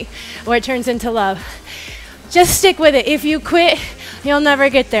a point where it turns into love. Just stick with it. If you quit, you'll never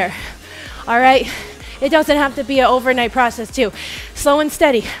get there. All right? It doesn't have to be an overnight process too. Slow and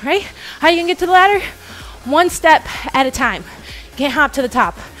steady, right? How you can get to the ladder? One step at a time. You can't hop to the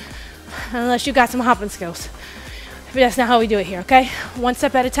top unless you got some hopping skills. But that's not how we do it here, okay? One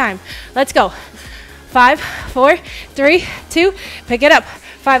step at a time. Let's go. 5, 4, 3, 2, pick it up.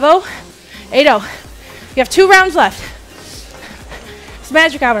 5-0, 8-0. You have 2 rounds left. It's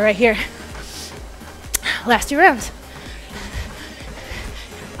magic hour right here. Last 2 rounds.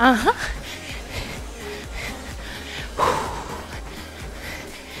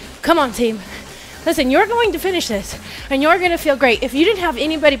 Come on, team. Listen, you're going to finish this, and you're going to feel great. If you didn't have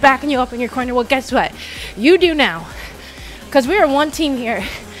anybody backing you up in your corner, well, guess what? You do now. Because we are one team here.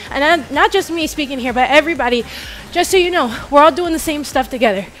 And not just me speaking here, but everybody. Just so you know, we're all doing the same stuff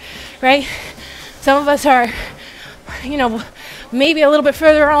together, right? Some of us are, you know, maybe a little bit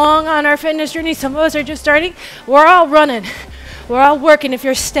further along on our fitness journey. Some of us are just starting. We're all running. We're all working. If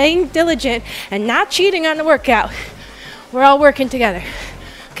you're staying diligent and not cheating on the workout, we're all working together,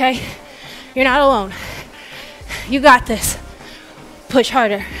 okay? You're not alone. You got this. Push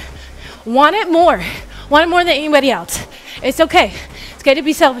harder. Want it more. Want it more than anybody else. It's okay. It's okay to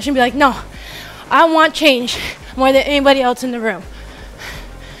be selfish and be like, no, I want change more than anybody else in the room.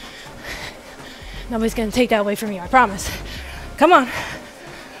 Nobody's going to take that away from you, I promise. Come on.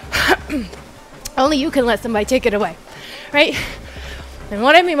 Only you can let somebody take it away, right? And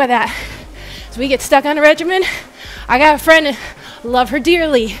what I mean by that is we get stuck on a regimen. I got a friend, love her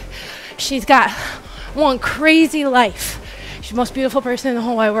dearly. She's got one crazy life. She's the most beautiful person in the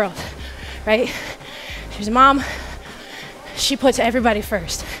whole wide world, right? She's a mom. She puts everybody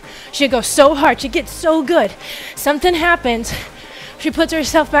first. She goes so hard. She gets so good. Something happens. She puts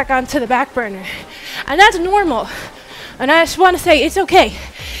herself back onto the back burner. And that's normal. And I just want to say it's okay.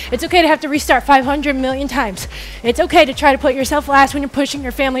 It's okay to have to restart 500 million times. It's okay to try to put yourself last when you're pushing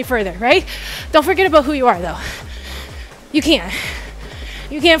your family further, right? Don't forget about who you are, though. You can't.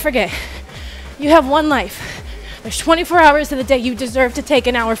 You can't forget. You have one life. There's 24 hours of the day. You deserve to take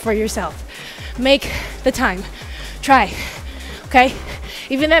an hour for yourself. Make the time. Try. Okay?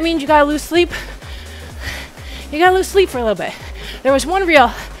 Even if that means you gotta lose sleep, you gotta lose sleep for a little bit. There was one reel,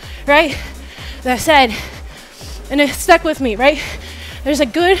 right, that said, and it stuck with me, right? There's a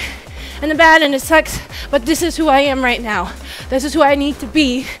good and the bad, and it sucks, but this is who I am right now. This is who I need to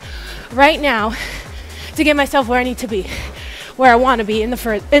be right now to get myself where I need to be, where I want to be in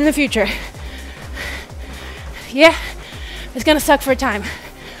the future. Yeah, it's gonna suck for a time,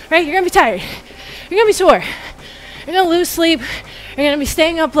 right? You're gonna be tired. You're gonna be sore. You're gonna lose sleep. You're gonna be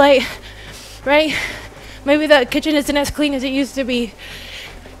staying up late, right? Maybe the kitchen isn't as clean as it used to be.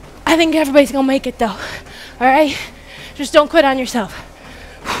 I think everybody's gonna make it though, all right? Just don't quit on yourself.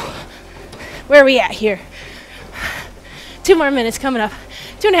 Where are we at here? 2 more minutes coming up.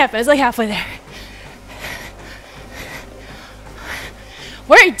 2.5 minutes, like halfway there.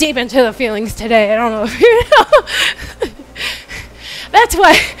 We're deep into the feelings today. I don't know if you know. That's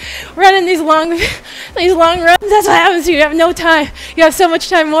why running these long runs, that's what happens to you. You have no time. You have so much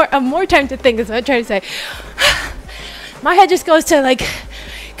time, more time to think is what I'm trying to say. My head just goes to like,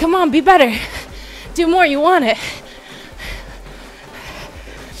 come on, be better. Do more, you want it.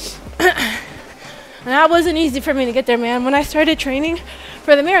 And that wasn't easy for me to get there, man. When I started training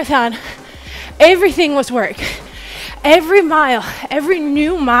for the marathon, everything was work. Every mile, every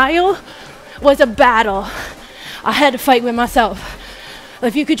new mile was a battle. I had to fight with myself.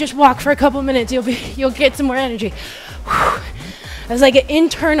 If you could just walk for a couple minutes, you'll get some more energy. There's like an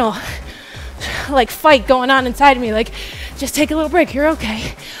internal like fight going on inside of me, like just take a little break, you're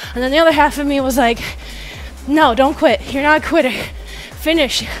okay. And then the other half of me was like, no, don't quit, you're not a quitter.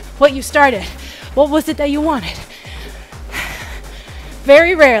 Finish what you started. What was it that you wanted?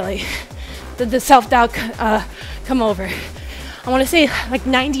 Very rarely did the self-doubt come over. I want to say like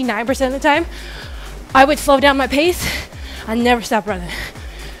 99% of the time, I would slow down my pace. I never stop running.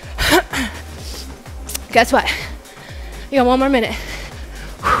 Guess what? You got one more minute.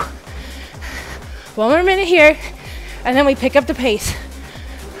 One more minute here, and then we pick up the pace.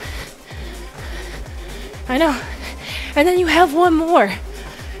 I know. And then you have one more.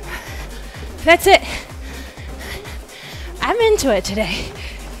 That's it. I'm into it today.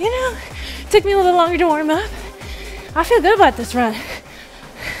 You know, it took me a little longer to warm up. I feel good about this run.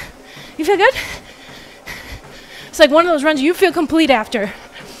 You feel good? It's like one of those runs you feel complete after.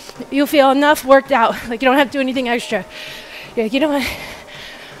 You feel enough worked out. Like you don't have to do anything extra. You're like, you know what?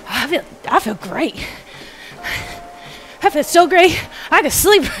 I feel great. I feel so great. I could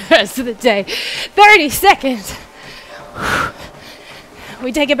sleep for the rest of the day. 30 seconds.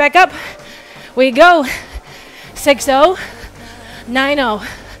 We take it back up. We go. 6-0. 9-0.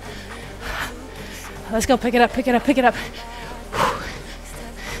 Let's go. Pick it up. Pick it up. Pick it up.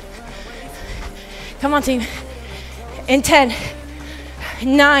 Come on, team. In 10,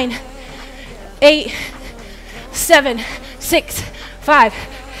 9, 8, 7, 6, 5,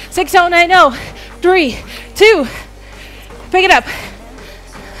 6, 0, 9, 0, 3, 2, pick it up.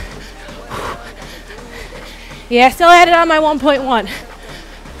 Yeah, I still had it on my 1.1.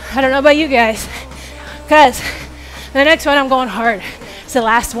 I don't know about you guys, because the next one I'm going hard. It's the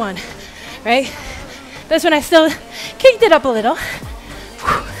last one, right? This one I still kicked it up a little.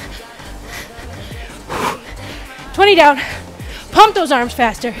 20 down. Pump those arms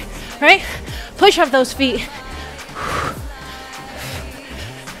faster, right? Push off those feet.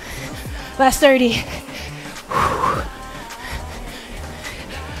 Last 30.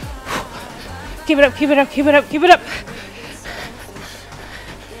 Keep it up, keep it up, keep it up, keep it up.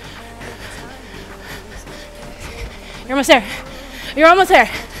 You're almost there. You're almost there.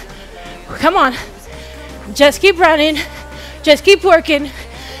 Come on. Just keep running. Just keep working.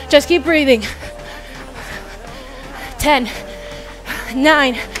 Just keep breathing. 10,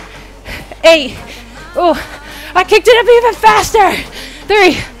 9, 8. Oh, I kicked it up even faster.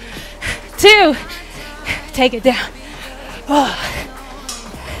 3, 2, take it down. Oh.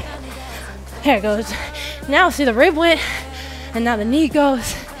 There it goes. Now see the rib went, and now the knee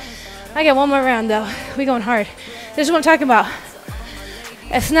goes. I got one more round though. We going hard. This is what I'm talking about.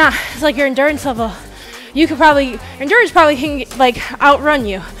 It's like your endurance level. Endurance probably can like outrun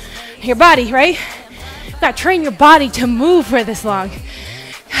you. Your body, right? You gotta train your body to move for this long.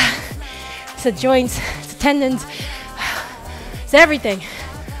 It's the joints, it's the tendons, it's everything.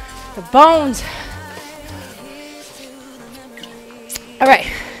 The bones. All right,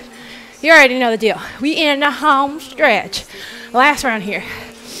 you already know the deal. We in the home stretch. Last round here.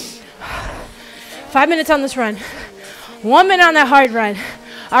 5 minutes on this run. 1 minute on that hard run.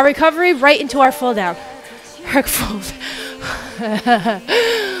 Our recovery right into our full down.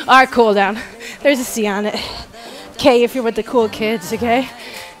 Our cool down. There's a C on it. K if you're with the cool kids, okay?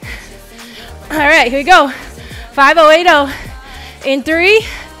 All right, here we go. 5080 in 3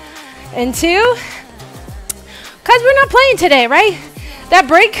 and 2. Cause we're not playing today, right? That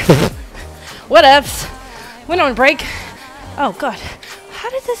break, what ups? We don't break. Oh God, how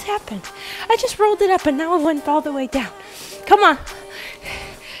did this happen? I just rolled it up and now it went all the way down. Come on.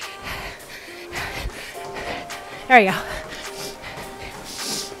 There you go.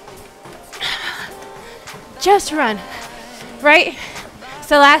 Just run, right? It's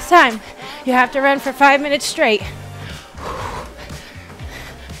the last time. You have to run for 5 minutes straight.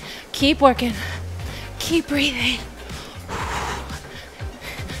 Keep working. Keep breathing.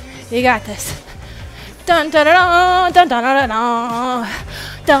 You got this. Dun dun dun dun dun dun dun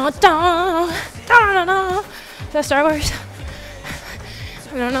dun dun dun dun. Is that Star Wars?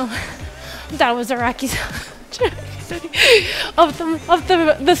 I don't know. I thought it was the Rockies. of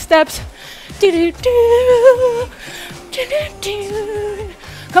the steps.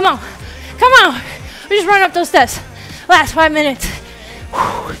 Come on. Come on. We just run up those steps. Last 5 minutes.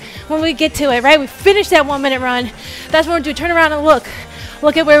 When we get to it, right? We finish that 1 minute run. That's what we're doing. Turn around and look.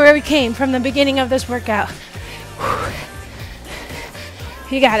 Look at where we came from the beginning of this workout.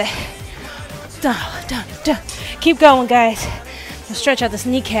 You got it. Dun, dun, dun. Keep going, guys. Let's stretch out this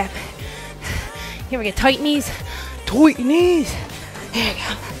kneecap. Here we get tight knees. Tight knees. There you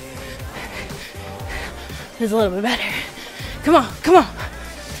go. This is a little bit better. Come on, come on.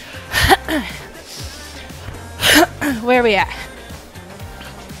 where are we at?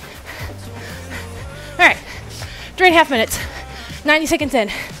 All right, 3.5 minutes, 90 seconds in.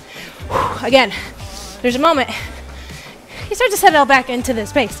 Again, there's a moment. You start to settle back into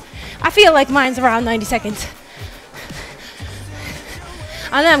this pace. I feel like mine's around 90 seconds.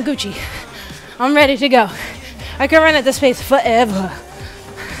 And then I'm Gucci. I'm ready to go. I could run at this pace forever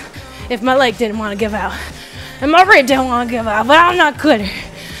if my leg didn't want to give out. And my rib didn't want to give out, but I'm not quitter.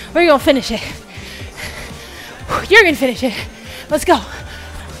 We're going to finish it. You're going to finish it. Let's go.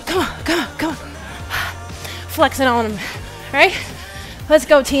 Come on, come on, come on. Flexing on them, right? Let's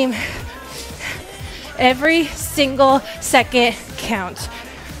go, team. Every single second counts.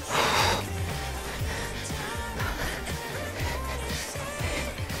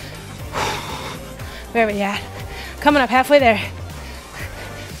 Where are we at? Coming up halfway there.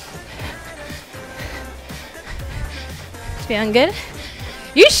 Feeling good?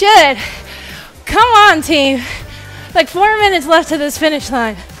 You should. Come on, team. Like 4 minutes left to this finish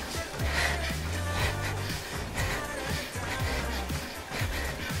line.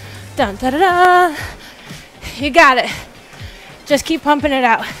 Dun da da da. You got it. Just keep pumping it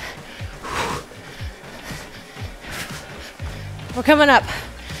out. We're coming up.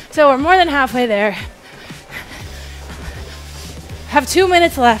 So we're more than halfway there. Have 2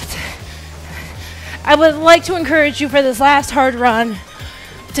 minutes left. I would like to encourage you for this last hard run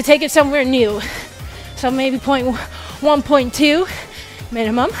to take it somewhere new. So maybe 1.2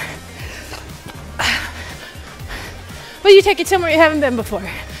 minimum. But you take it somewhere you haven't been before.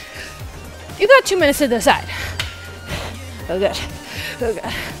 You got 2 minutes to decide. Oh good. Oh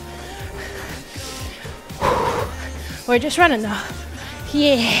good. We're just running though.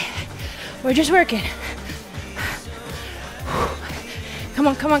 Yeah. We're just working. Come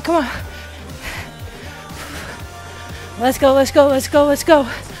on, come on, come on. Let's go, let's go, let's go, let's go.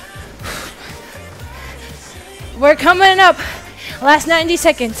 We're coming up. Last 90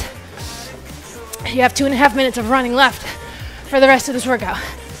 seconds. You have 2.5 minutes of running left for the rest of this workout.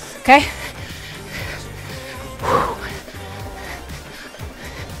 Okay?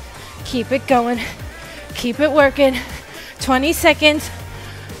 Keep it going. Keep it working. 20 seconds.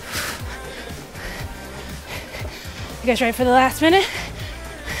 You guys ready for the last minute?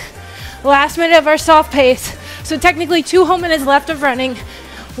 Last minute of our soft pace. So technically 2 whole minutes left of running.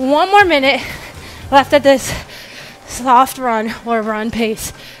 1 more minute left at this soft run or run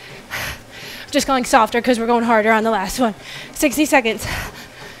pace. Just going softer because we're going harder on the last one. 60 seconds.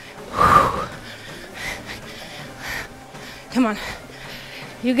 Come on.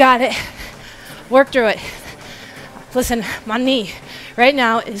 You got it. Work through it. Listen, my knee right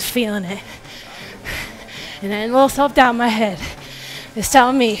now is feeling it. And then a little self-doubt in my head is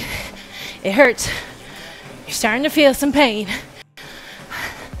telling me it hurts. You're starting to feel some pain.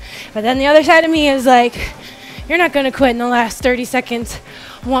 But then the other side of me is like, you're not going to quit in the last 30 seconds.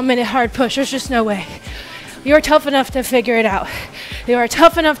 1 minute hard push. There's just no way. You're tough enough to figure it out. You are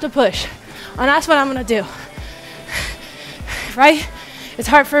tough enough to push. And that's what I'm going to do. Right? It's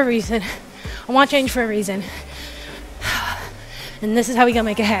hard for a reason. I want change for a reason. And this is how we going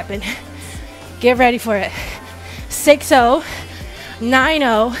to make it happen. Get ready for it. 6-0,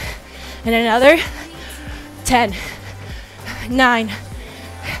 9-0, and another 10, 9,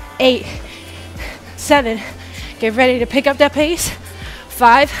 8, 7. Get ready to pick up that pace.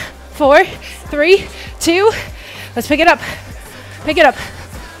 5, 4, 3, 2. Let's pick it up. Pick it up.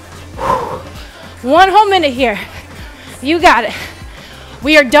 1 whole minute here. You got it.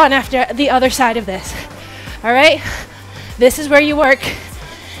 We are done after the other side of this. All right? This is where you work.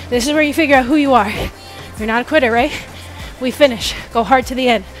 This is where you figure out who you are. You're not a quitter, right? We finish. Go hard to the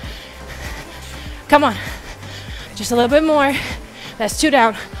end. Come on. Just a little bit more. That's 2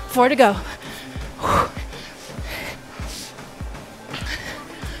 down. 4 to go.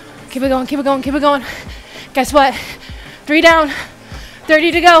 Keep it going, keep it going, keep it going. Guess what? 3 down.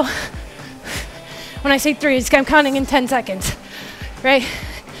 30 to go. When I say 3, it's I'm counting in 10 seconds. Right?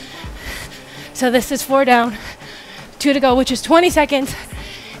 So this is 4 down. 2 to go, which is 20 seconds.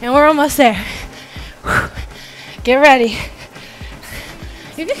 And we're almost there. Get ready.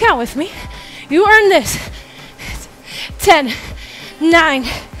 You can count with me. You earned this. 10, 9,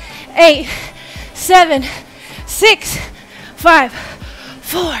 8, 7, 6, 5,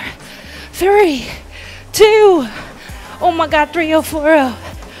 4, 3, 2. Oh my God, 3040.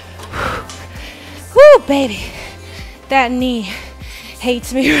 Woo, baby. That knee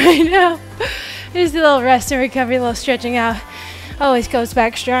hates me right now. Just a little rest and recovery, a little stretching out. Always goes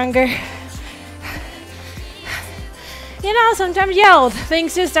back stronger. You know, sometimes yelled,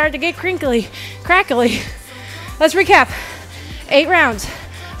 things just start to get crinkly, crackly. Let's recap. 8 rounds.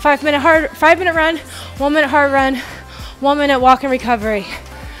 5 minute run, 1 minute hard run, 1 minute walk and recovery.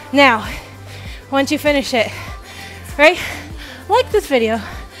 Now, once you finish it, right, like this video,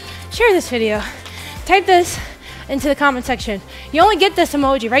 share this video, type this into the comment section. You only get this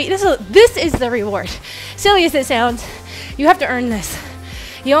emoji, right? This is the reward. Silly as it sounds, you have to earn this.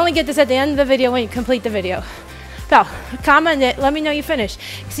 You only get this at the end of the video when you complete the video. So, comment it, let me know you finished.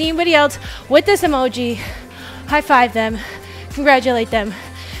 See anybody else with this emoji, high five them, congratulate them,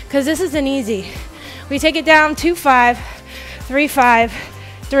 because this isn't easy. We take it down 2-5, 3-5,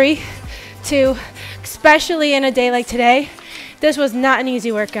 3, 2, especially in a day like today. This was not an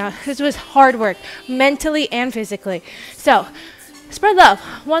easy workout. This was hard work, mentally and physically. So, spread love,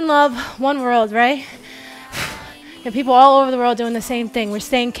 one world, right? And people all over the world doing the same thing. We're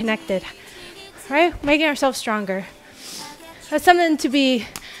staying connected, right? Making ourselves stronger. That's something to be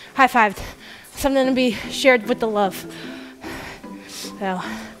high-fived, something to be shared with the love. So,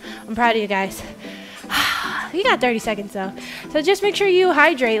 I'm proud of you guys. You got 30 seconds though. So just make sure you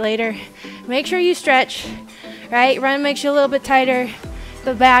hydrate later. Make sure you stretch, right? Run makes you a little bit tighter.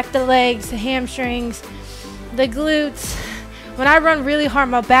 The back, the legs, the hamstrings, the glutes. When I run really hard,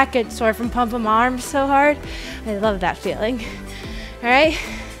 my back gets sore from pumping my arms so hard. I love that feeling. All right?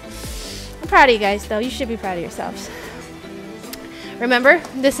 I'm proud of you guys though. You should be proud of yourselves. Remember,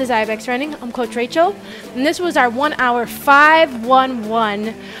 this is IBEX Running. I'm Coach Rachel, and this was our 1 hour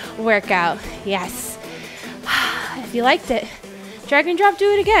 5-1-1 workout. Yes. If you liked it, drag and drop, do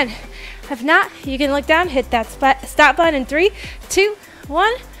it again. If not, you can look down, hit that stop button in 3, 2,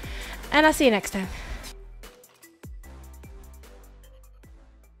 1, and I'll see you next time.